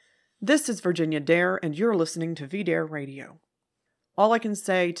This is Virginia Dare, and you're listening to VDARE Radio. All I can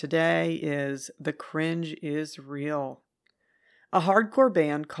say today is the cringe is real. A hardcore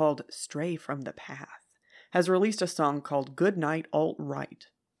band called Stray from the Path has released a song called Goodnight Alt-Right.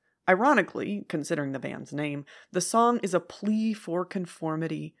 Ironically, considering the band's name, the song is a plea for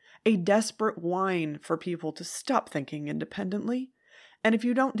conformity, a desperate whine for people to stop thinking independently, and if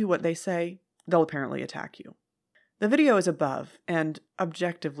you don't do what they say, they'll apparently attack you. The video is above, and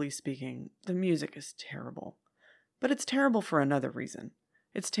objectively speaking, the music is terrible. But it's terrible for another reason.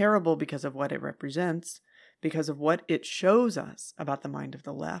 It's terrible because of what it represents, because of what it shows us about the mind of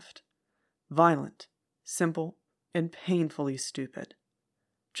the left. Violent, simple, and painfully stupid.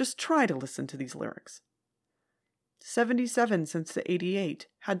 Just try to listen to these lyrics. 77 since the 88.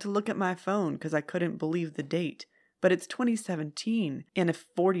 Had to look at my phone because I couldn't believe the date. But it's 2017 in a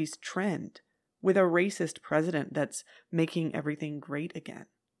 40s trend, with a racist president that's making everything great again.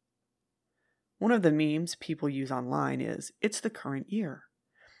 One of the memes people use online is, "It's the current year."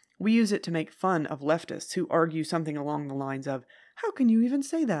 We use it to make fun of leftists who argue something along the lines of, "How can you even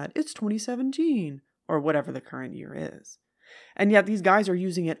say that? It's 2017," or whatever the current year is. And yet these guys are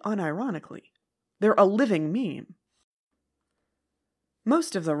using it unironically. They're a living meme.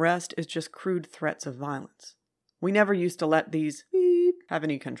 Most of the rest is just crude threats of violence. "We never used to let these beep have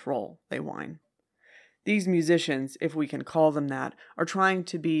any control," they whine. These musicians, if we can call them that, are trying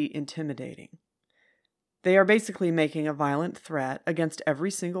to be intimidating. They are basically making a violent threat against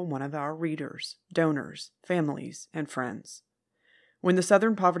every single one of our readers, donors, families, and friends. When the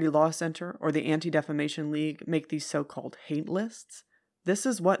Southern Poverty Law Center or the Anti-Defamation League make these so-called hate lists, this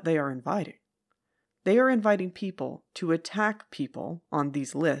is what they are inviting. They are inviting people to attack people on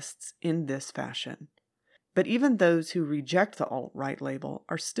these lists in this fashion. But even those who reject the alt-right label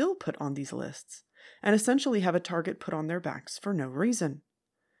are still put on these lists, and essentially have a target put on their backs for no reason.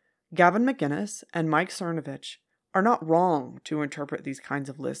 Gavin McInnes and Mike Cernovich are not wrong to interpret these kinds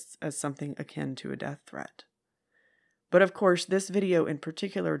of lists as something akin to a death threat. But of course, this video in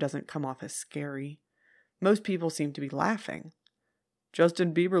particular doesn't come off as scary. Most people seem to be laughing.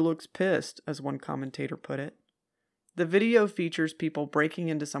 "Justin Bieber looks pissed," as one commentator put it. The video features people breaking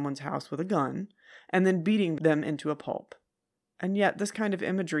into someone's house with a gun and then beating them into a pulp. And yet this kind of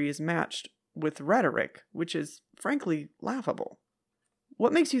imagery is matched with rhetoric, which is, frankly, laughable.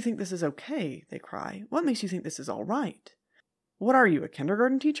 "What makes you think this is okay?" they cry. "What makes you think this is all right? What are you, a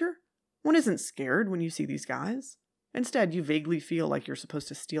kindergarten teacher? One isn't scared when you see these guys. Instead, you vaguely feel like you're supposed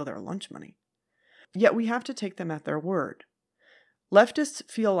to steal their lunch money." Yet we have to take them at their word. Leftists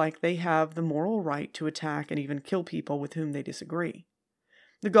feel like they have the moral right to attack and even kill people with whom they disagree.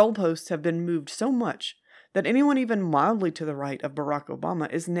 The goalposts have been moved so much that anyone even mildly to the right of Barack Obama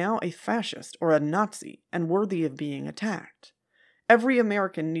is now a fascist or a Nazi and worthy of being attacked. Every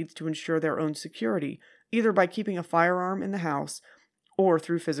American needs to ensure their own security, either by keeping a firearm in the house or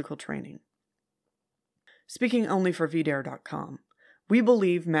through physical training. Speaking only for VDARE.com, we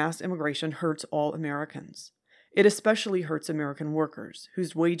believe mass immigration hurts all Americans. It especially hurts American workers,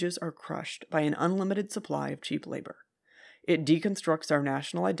 whose wages are crushed by an unlimited supply of cheap labor. It deconstructs our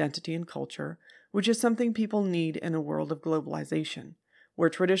national identity and culture, which is something people need in a world of globalization, where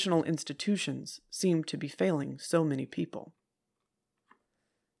traditional institutions seem to be failing so many people.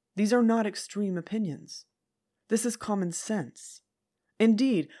 These are not extreme opinions. This is common sense.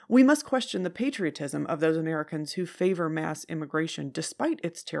 Indeed, we must question the patriotism of those Americans who favor mass immigration despite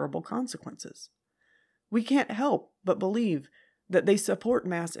its terrible consequences. We can't help but believe that they support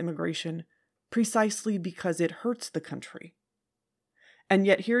mass immigration precisely because it hurts the country. And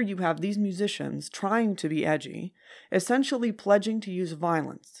yet here you have these musicians trying to be edgy, essentially pledging to use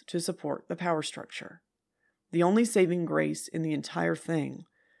violence to support the power structure. The only saving grace in the entire thing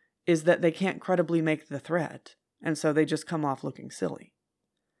is that they can't credibly make the threat, and so they just come off looking silly.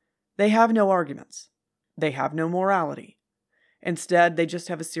 They have no arguments. They have no morality. Instead, they just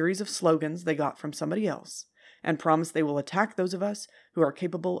have a series of slogans they got from somebody else, and promise they will attack those of us who are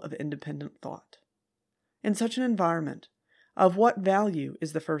capable of independent thought. In such an environment, of what value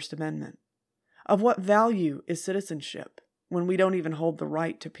is the First Amendment? Of what value is citizenship when we don't even hold the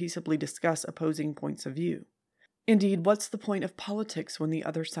right to peaceably discuss opposing points of view? Indeed, what's the point of politics when the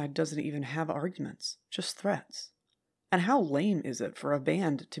other side doesn't even have arguments, just threats? And how lame is it for a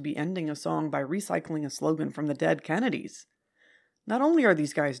band to be ending a song by recycling a slogan from the dead Kennedys? Not only are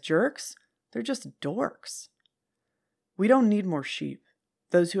these guys jerks, they're just dorks. We don't need more sheep,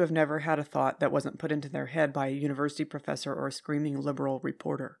 those who have never had a thought that wasn't put into their head by a university professor or a screaming liberal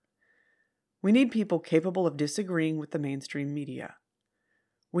reporter. We need people capable of disagreeing with the mainstream media.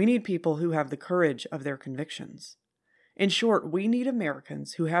 We need people who have the courage of their convictions. In short, we need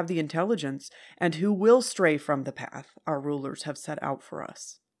Americans who have the intelligence and who will stray from the path our rulers have set out for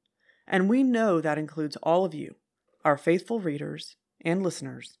us. And we know that includes all of you, our faithful readers and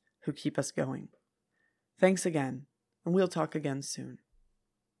listeners who keep us going. Thanks again, and we'll talk again soon.